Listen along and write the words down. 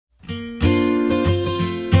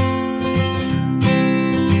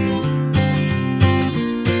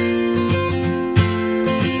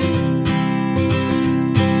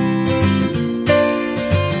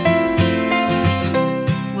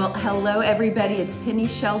everybody, it's Penny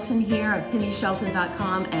Shelton here of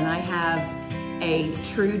pennyshelton.com, and I have a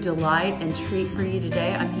true delight and treat for you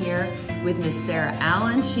today. I'm here with Miss Sarah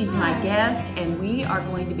Allen. She's my guest, and we are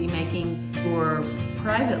going to be making your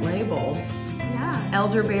private label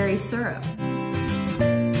elderberry syrup.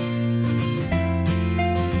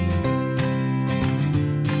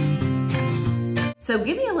 So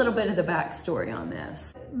give me a little bit of the backstory on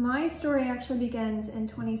this. My story actually begins in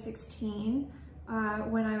 2016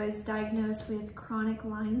 when I was diagnosed with chronic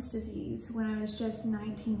Lyme's disease when I was just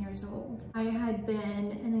 19 years old. I had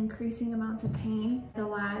been in increasing amounts of pain the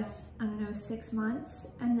last, 6 months,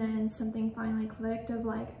 and then something finally clicked of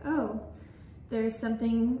like, oh, there's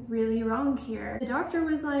something really wrong here. The doctor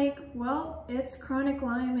was like, well, it's chronic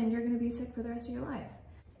Lyme and you're gonna be sick for the rest of your life.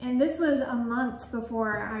 And this was a month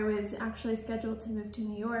before I was actually scheduled to move to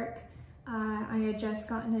New York. I had just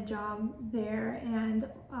gotten a job there and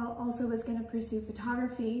also was going to pursue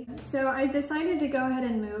photography. So I decided to go ahead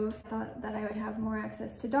and move. Thought that I would have more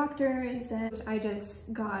access to doctors, and I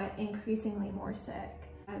just got increasingly more sick.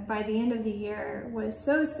 By the end of the year, was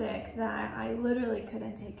so sick that I literally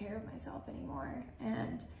couldn't take care of myself anymore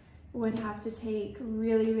and would have to take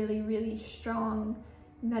really, really, really strong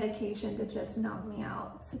medication to just knock me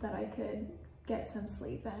out so that I could get some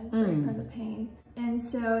sleep and break from the pain. And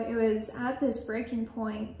so it was at this breaking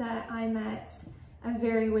point that I met a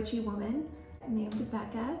very witchy woman named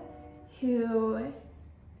Becca, who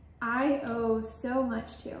I owe so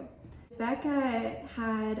much to. Becca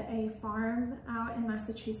had a farm out in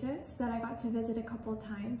Massachusetts that I got to visit a couple of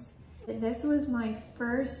times. This was my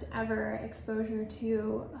first ever exposure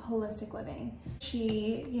to holistic living.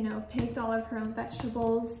 She, picked all of her own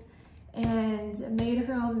vegetables and made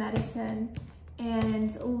her own medicine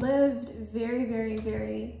and lived very, very,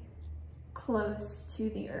 very close to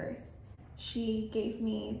the earth. She gave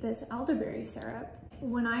me this elderberry syrup.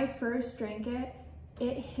 When I first drank it,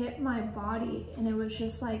 it hit my body and it was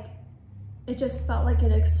just like, it just felt like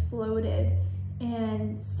it exploded.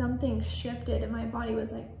 And something shifted and my body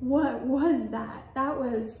was like, what was that? That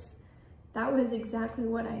was exactly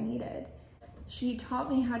what I needed. She taught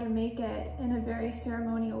me how to make it in a very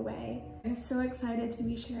ceremonial way. I'm so excited to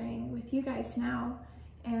be sharing with you guys now.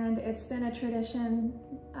 And it's been a tradition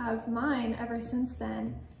of mine ever since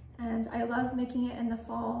then. And I love making it in the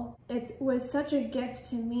fall. It was such a gift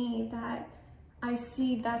to me that I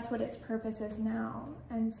see that's what its purpose is now.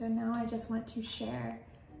 And so now I just want to share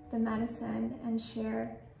the medicine and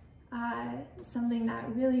share something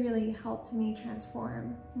that really, really helped me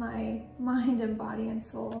transform my mind and body and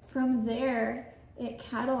soul. From there, it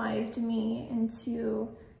catalyzed me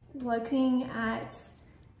into looking at,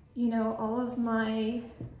 all of my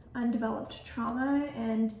undeveloped trauma,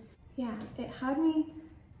 and yeah, it had me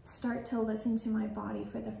start to listen to my body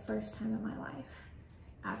for the first time in my life.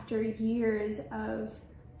 After years of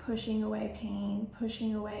pushing away pain,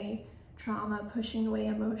 pushing away trauma, pushing away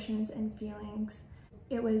emotions and feelings.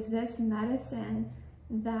 It was this medicine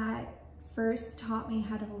that first taught me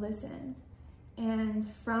how to listen. And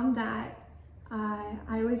from that,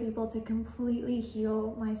 I was able to completely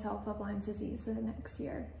heal myself of Lyme's disease the next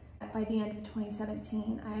year. By the end of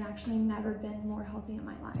 2017, I had actually never been more healthy in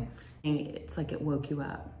my life. It's like it woke you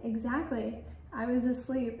up. Exactly. I was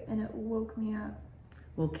asleep and it woke me up.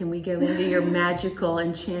 Well, can we go into your magical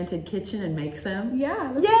enchanted kitchen and make some?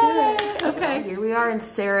 Yeah, let's do it. Okay. Here we are in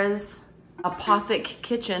Sarah's apothic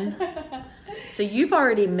kitchen. So you've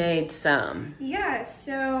already made some. Yeah,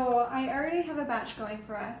 so I already have a batch going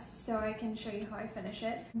for us, so I can show you how I finish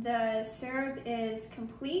it. The syrup is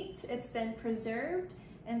complete, it's been preserved,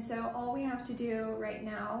 and so all we have to do right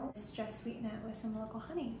now is just sweeten it with some local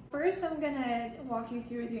honey. First, I'm gonna walk you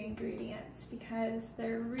through the ingredients because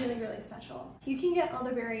they're really, really special. You can get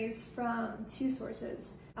elderberries from 2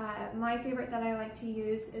 sources. My favorite that I like to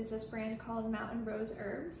use is this brand called Mountain Rose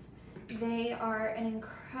Herbs. They are an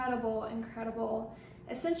incredible,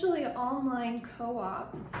 essentially online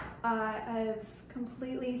co-op of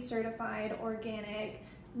completely certified, organic,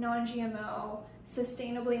 non-GMO,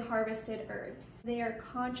 sustainably harvested herbs. They are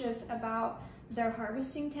conscious about their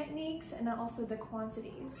harvesting techniques and also the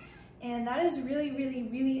quantities. And that is really, really,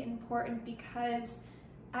 really important because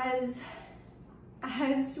as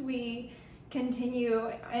we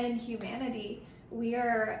continue in humanity, we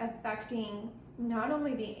are affecting not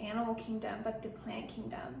only the animal kingdom, but the plant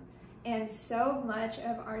kingdom. And so much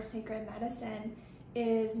of our sacred medicine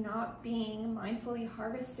is not being mindfully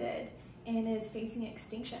harvested and is facing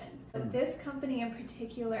extinction. But this company in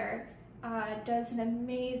particular does an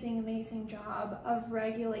amazing job of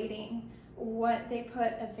regulating what they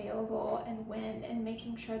put available and when, and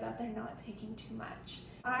making sure that they're not taking too much.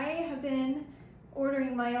 I have been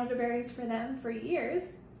ordering my elderberries for them for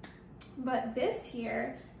years. But this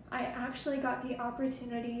year, I actually got the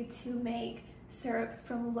opportunity to make syrup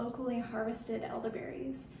from locally harvested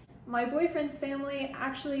elderberries. My boyfriend's family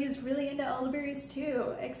actually is really into elderberries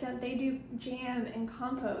too, except they do jam and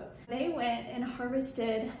compote. They went and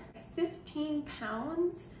harvested 15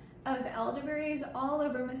 pounds of elderberries all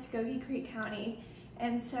over Muskogee Creek County.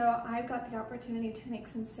 And so I've got the opportunity to make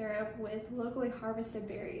some syrup with locally harvested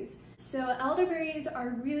berries. So elderberries are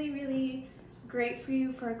really, really great for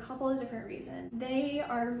you for a couple of different reasons. They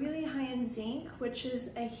are really high in zinc, which is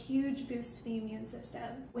a huge boost to the immune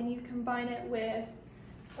system. When you combine it with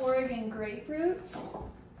Oregon grapefruit,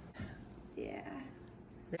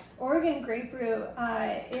 Oregon grapefruit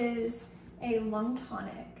is a lung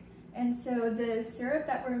tonic. And so the syrup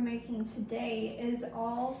that we're making today is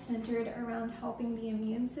all centered around helping the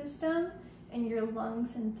immune system and your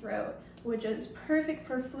lungs and throat, which is perfect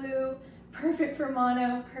for flu, perfect for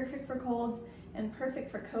mono, perfect for colds, and perfect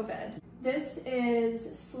for COVID. This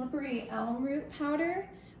is slippery elm root powder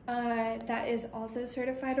that is also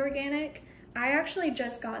certified organic. I actually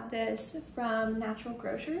just got this from Natural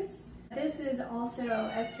Grocers. This is also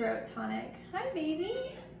a throat tonic. Hi, baby.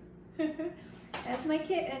 That's my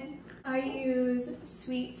kitten. I use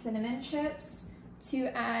sweet cinnamon chips to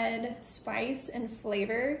add spice and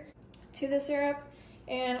flavor to the syrup.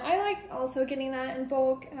 And I like also getting that in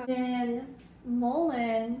bulk. Then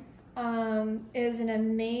mullein is an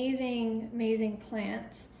amazing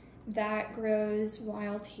plant that grows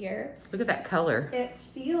wild here. Look at that color. It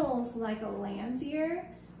feels like a lamb's ear.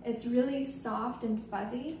 It's really soft and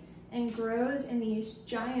fuzzy and grows in these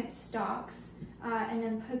giant stalks and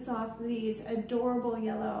then puts off these adorable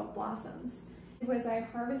yellow blossoms. I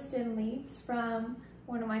harvested leaves from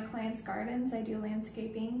one of my clients' gardens. I do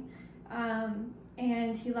landscaping.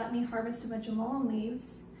 And he let me harvest a bunch of mullein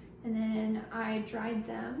leaves, and then I dried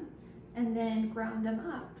them and then ground them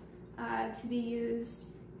up to be used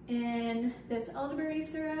in this elderberry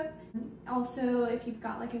syrup. Also, if you've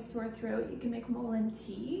got like a sore throat, you can make mullein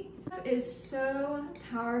tea. It is so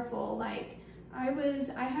powerful. Like I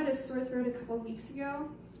had a sore throat a couple weeks ago,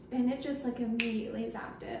 and it just like immediately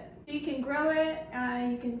zapped it. So you can grow it,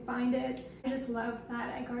 you can find it. I just love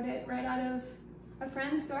that I got it right out of a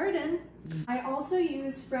friend's garden. I also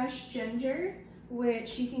use fresh ginger,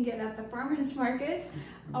 which you can get at the farmer's market,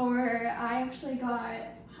 or I actually got,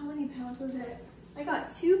 how many pounds was it? I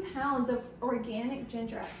got 2 pounds of organic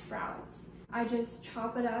ginger at Sprouts. I just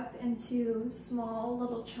chop it up into small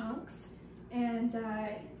little chunks, and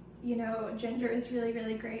you know, ginger is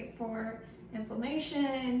really great for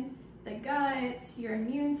inflammation, the gut, your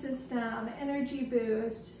immune system, energy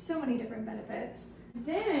boost, so many different benefits.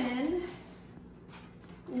 Then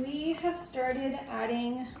we have started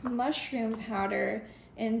adding mushroom powder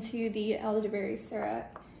into the elderberry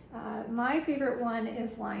syrup. My favorite one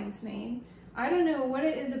is lion's mane. I don't know what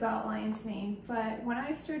it is about lion's mane, but when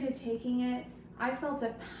I started taking it, I felt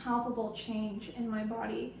a palpable change in my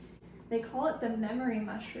body. They call it the memory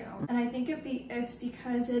mushroom, and I think it's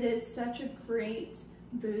because it is such a great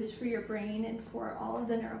boost for your brain and for all of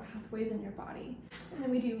the neural pathways in your body. And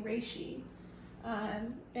then we do reishi.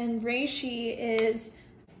 And reishi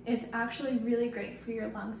it's actually really great for your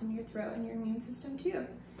lungs and your throat and your immune system too.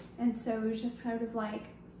 And so it was just kind of like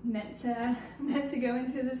meant to go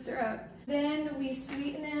into the syrup. Then we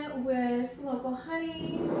sweeten it with local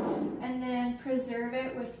honey and then preserve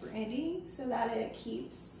it with brandy so that it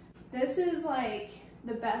keeps. This is like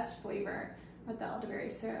the best flavor with the elderberry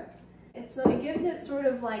syrup. It gives it sort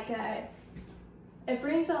of like it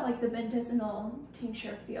brings out like the medicinal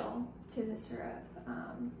tincture feel to the syrup.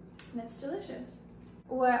 And it's delicious.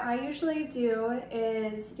 What I usually do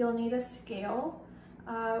is you'll need a scale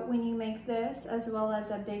when you make this, as well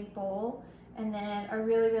as a big bowl, and then a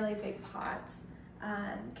really big pot,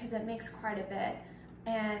 because it makes quite a bit.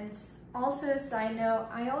 And also, a side note,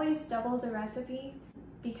 I always double the recipe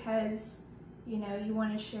because, you know, you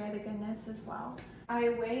want to share the goodness as well. I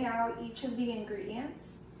weigh out each of the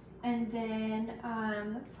ingredients and then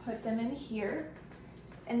put them in here.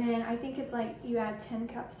 And then I think it's like you add 10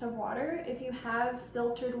 cups of water. If you have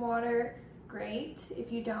filtered water, great.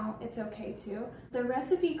 If you don't, it's okay too. The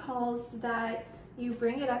recipe calls that you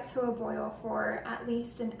bring it up to a boil for at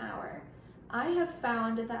least an hour. I have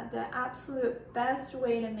found that the absolute best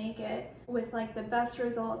way to make it with like the best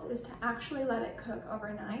results is to actually let it cook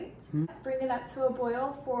overnight. Bring it up to a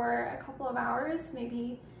boil for a couple of hours,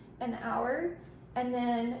 maybe an hour, and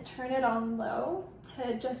then turn it on low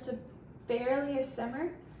to just barely a simmer,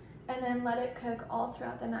 and then let it cook all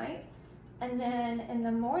throughout the night. And then in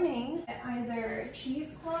the morning, either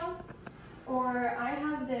cheesecloth Or I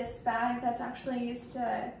have this bag that's actually used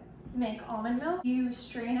to make almond milk. You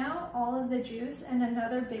strain out all of the juice in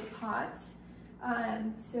another big pot.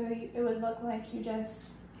 So it would look like you just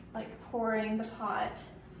like pouring the pot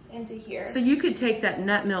into here. So you could take that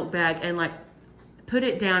nut milk bag and like put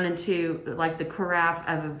it down into like the carafe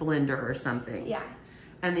of a blender or something. Yeah.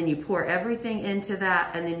 And then you pour everything into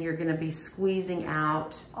that, and then you're gonna be squeezing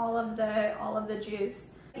out all of the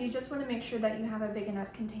juice. You just want to make sure that you have a big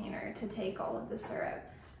enough container to take all of the syrup,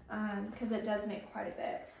 because it does make quite a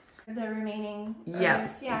bit. The remaining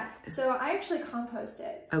herbs, yeah. So I actually compost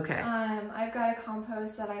it. Okay. I've got a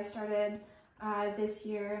compost that I started this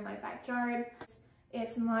year in my backyard.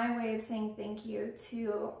 It's my way of saying thank you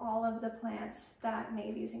to all of the plants that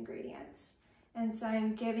made these ingredients. And so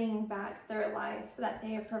I'm giving back their life that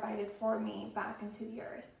they have provided for me back into the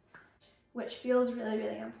earth, which feels really,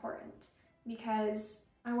 really important because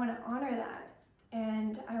I want to honor that.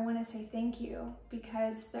 And I want to say thank you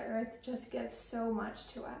because the earth just gives so much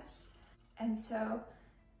to us. And so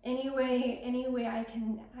any way I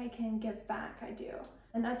can give back, I do.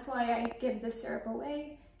 And that's why I give the syrup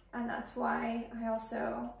away. And that's why I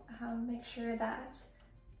also make sure that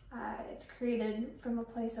it's created from a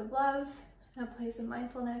place of love, a place of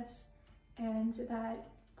mindfulness, and that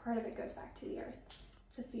part of it goes back to the earth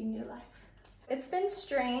to feed new life. It's been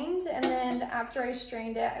strained, and then after I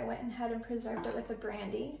strained it, I went ahead and preserved it with the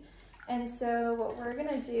brandy. And so what we're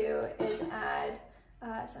gonna do is add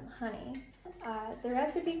some honey. The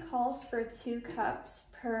recipe calls for 2 cups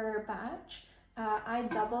per batch. I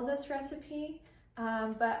double this recipe,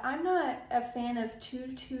 but I'm not a fan of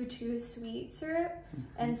too sweet syrup.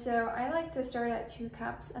 And so I like to start at 2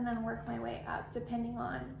 cups and then work my way up depending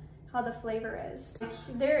on how the flavor is.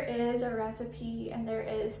 There is a recipe and there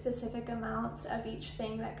is specific amounts of each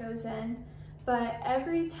thing that goes in, but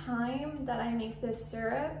every time that I make this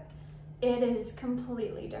syrup, it is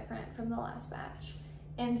completely different from the last batch.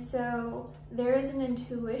 And so there is an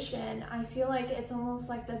intuition. I feel like it's almost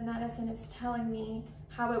like the medicine is telling me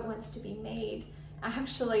how it wants to be made,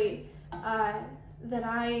 actually, that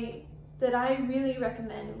I really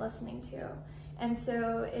recommend listening to. And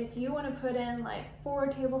so if you want to put in like 4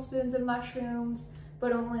 tablespoons of mushrooms,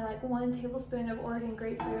 but only like 1 tablespoon of Oregon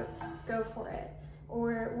grapefruit, go for it.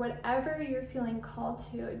 Or whatever you're feeling called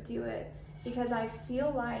to, do it. Because I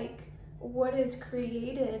feel like what is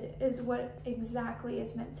created is what exactly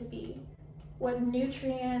is meant to be. What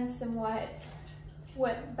nutrients and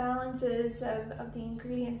what balances of the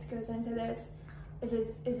ingredients goes into this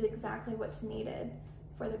is exactly what's needed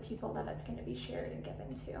for the people that it's going to be shared and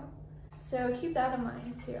given to. So keep that in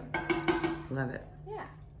mind too. Love it. Yeah.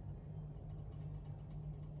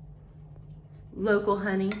 Local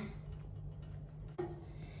honey.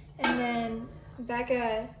 And then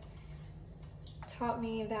Becca taught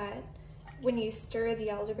me that when you stir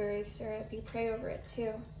the elderberry syrup, you pray over it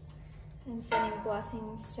too. And sending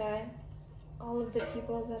blessings to all of the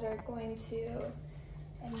people that are going to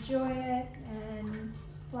enjoy it, and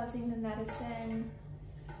blessing the medicine,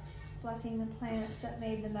 blessing the plants that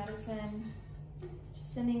made the medicine,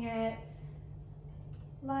 just sending it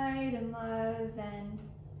light and love and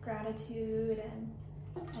gratitude and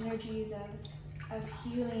energies of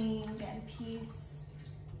healing and peace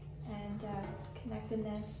and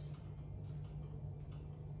connectedness.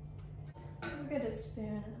 We'll get a spoon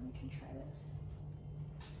and then we can try this.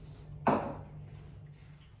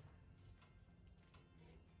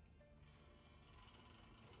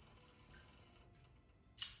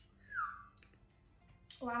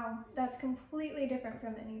 Wow, that's completely different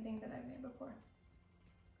from anything that I've made before.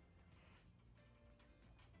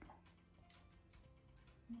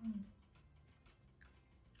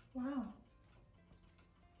 Wow.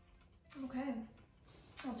 Okay.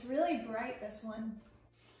 Well, it's really bright, this one.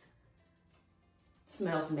 It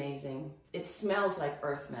smells amazing. It smells like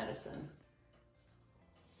earth medicine.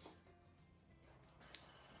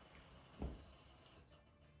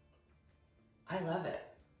 I love it.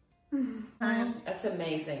 That's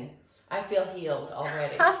amazing. I feel healed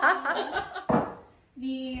already.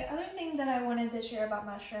 The other thing that I wanted to share about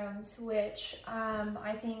mushrooms, which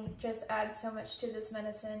I think just adds so much to this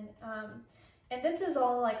medicine, and this is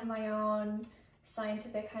all like my own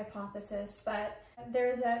scientific hypothesis, but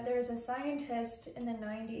there's a scientist in the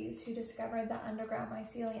 90s who discovered the underground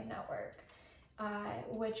mycelium network,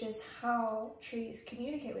 which is how trees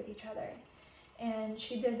communicate with each other. And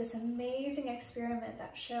she did this amazing experiment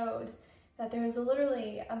that showed that there is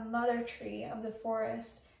literally a mother tree of the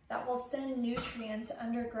forest that will send nutrients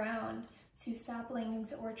underground to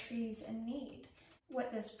saplings or trees in need.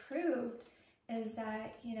 What this proved is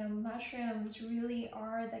that, you know, mushrooms really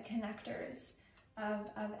are the connectors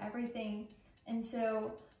of everything. And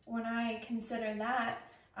so when I consider that,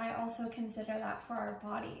 I also consider that for our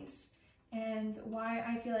bodies. And why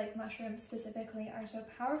I feel like mushrooms specifically are so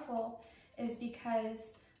powerful is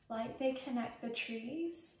because, like they connect the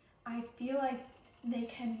trees, I feel like they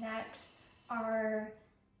connect our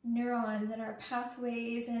neurons and our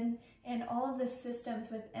pathways and all of the systems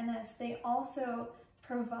within us. They also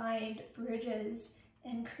provide bridges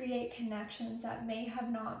and create connections that may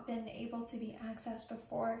have not been able to be accessed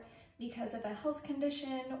before because of a health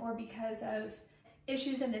condition or because of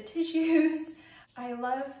issues in the tissues. I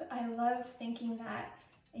love thinking that,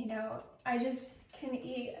 you know, I just can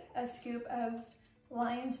eat a scoop of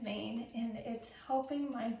lion's mane and it's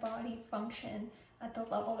helping my body function at the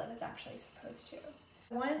level that it's actually supposed to.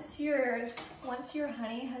 Once your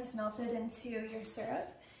honey has melted into your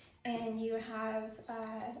syrup and you have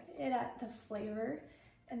it at the flavor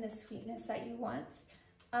and the sweetness that you want,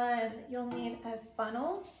 you'll need a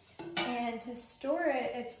funnel, and to store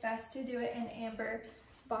it, it's best to do it in amber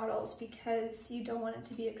bottles because you don't want it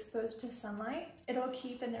to be exposed to sunlight. It'll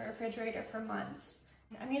keep in the refrigerator for months.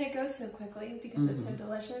 I mean, it goes so quickly because it's so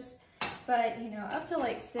delicious, but you know, up to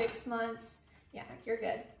like 6 months, yeah, you're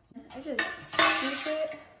good. I just scoop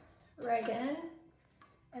it right in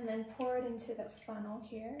and then pour it into the funnel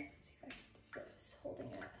here. Let's see if I can do this, holding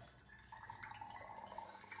it.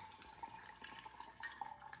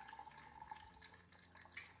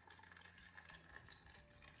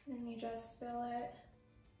 Then you just fill it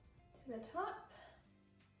to the top,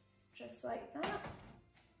 just like that.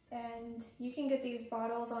 And you can get these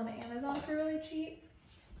bottles on Amazon for really cheap.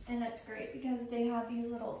 And it's great because they have these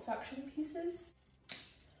little suction pieces.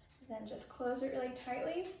 Then just close it really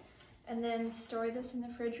tightly and then store this in the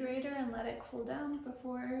refrigerator and let it cool down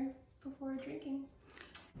before drinking.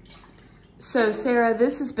 So Sarah,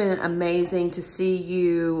 this has been amazing to see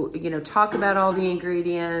you, talk about all the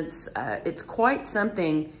ingredients. It's quite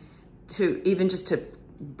something to even just to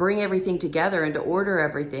bring everything together and to order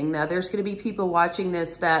everything. Now there's going to be people watching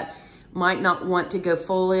this that might not want to go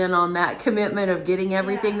full in on that commitment of getting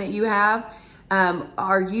everything that you have.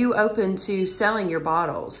 Are you open to selling your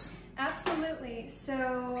bottles? Absolutely.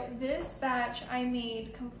 So this batch I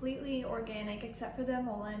made completely organic except for the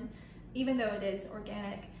emollient, even though it is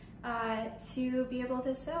organic, to be able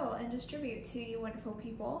to sell and distribute to you wonderful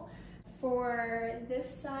people. For this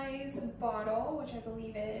size bottle, which I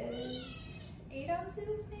believe is 8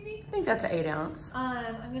 ounces maybe? I think that's an 8 ounce.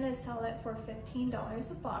 I'm gonna sell it for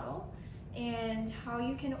 $15 a bottle. And how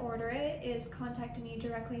you can order it is contact me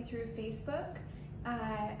directly through Facebook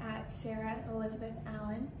at Sarah Elizabeth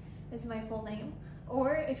Allen is my full name.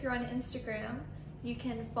 Or if you're on Instagram, you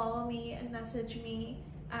can follow me and message me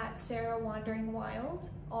at Sarah Wandering Wild,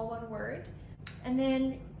 all one word. And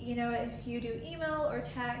then, if you do email or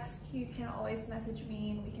text, you can always message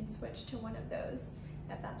me and we can switch to one of those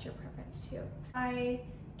if that's your preference too. I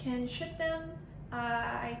can ship them.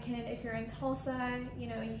 If you're in Tulsa, you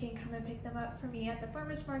can come and pick them up for me at the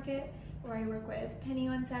farmer's market where I work with Penny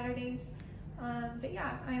on Saturdays. But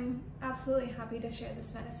yeah, I'm absolutely happy to share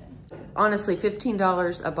this medicine. Honestly,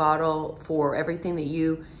 $15 a bottle for everything that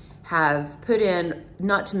you have put in,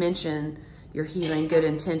 not to mention your healing good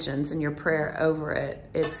intentions and your prayer over it.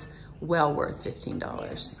 It's well worth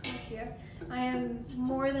 $15. Thank you. I am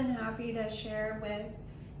more than happy to share with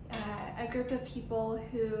a group of people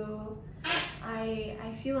who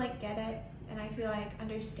I feel like get it and I feel like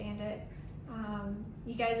understand it.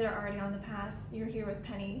 You guys are already on the path. You're here with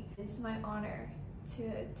Penny. It's my honor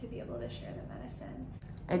to be able to share the medicine.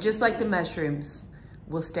 And just like the mushrooms,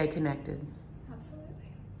 we'll stay connected. Absolutely.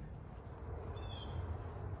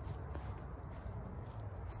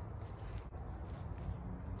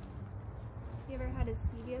 You ever had a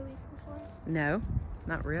stevia leaf before? No,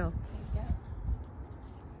 not real. Yeah.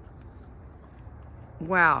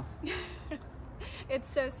 Wow.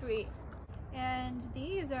 It's so sweet. And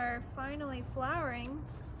these are finally flowering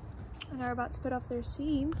and are about to put off their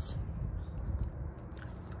seeds.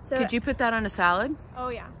 So, could you put that on a salad? Oh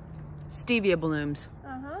yeah. Stevia blooms.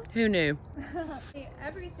 Uh-huh. Who knew?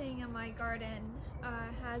 Everything in my garden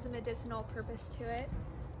has a medicinal purpose to it,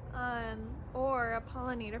 or a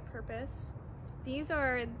pollinator purpose. These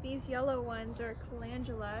yellow ones are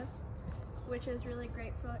calendula, which is really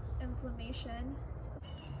great for inflammation.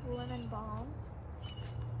 Lemon balm.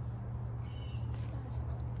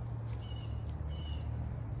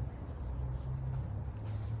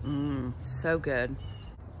 So good.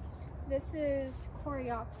 This is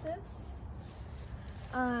Coreopsis,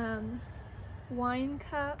 wine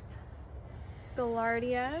cup,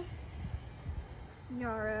 Gaillardia,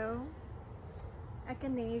 yarrow,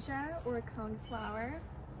 echinacea or coneflower,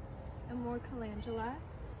 and more calendula,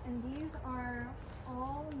 And these are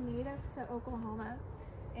all native to Oklahoma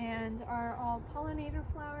and are all pollinator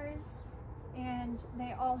flowers, and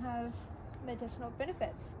they all have medicinal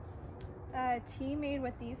benefits. Tea made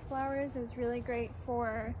with these flowers is really great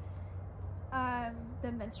for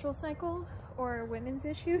the menstrual cycle or women's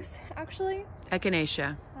issues, actually.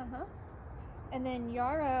 Echinacea. And then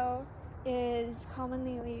yarrow is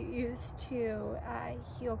commonly used to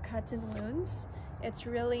heal cuts and wounds. It's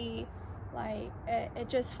really like, it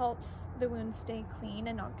just helps the wound stay clean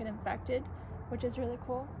and not get infected, which is really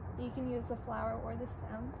cool. You can use the flower or the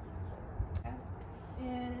stem. It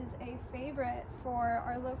is a favorite for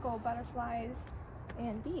our local butterflies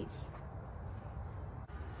and bees.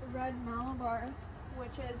 Red Malabar,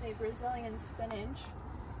 which is a Brazilian spinach.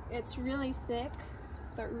 It's really thick,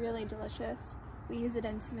 but really delicious. We use it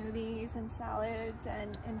in smoothies and salads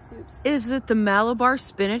and in soups. Is it the Malabar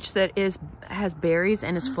spinach that has berries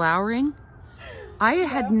and is flowering? I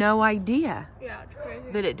had no idea It's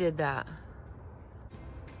crazy. that it did that.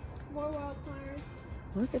 More wildflowers.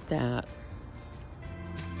 Look at that.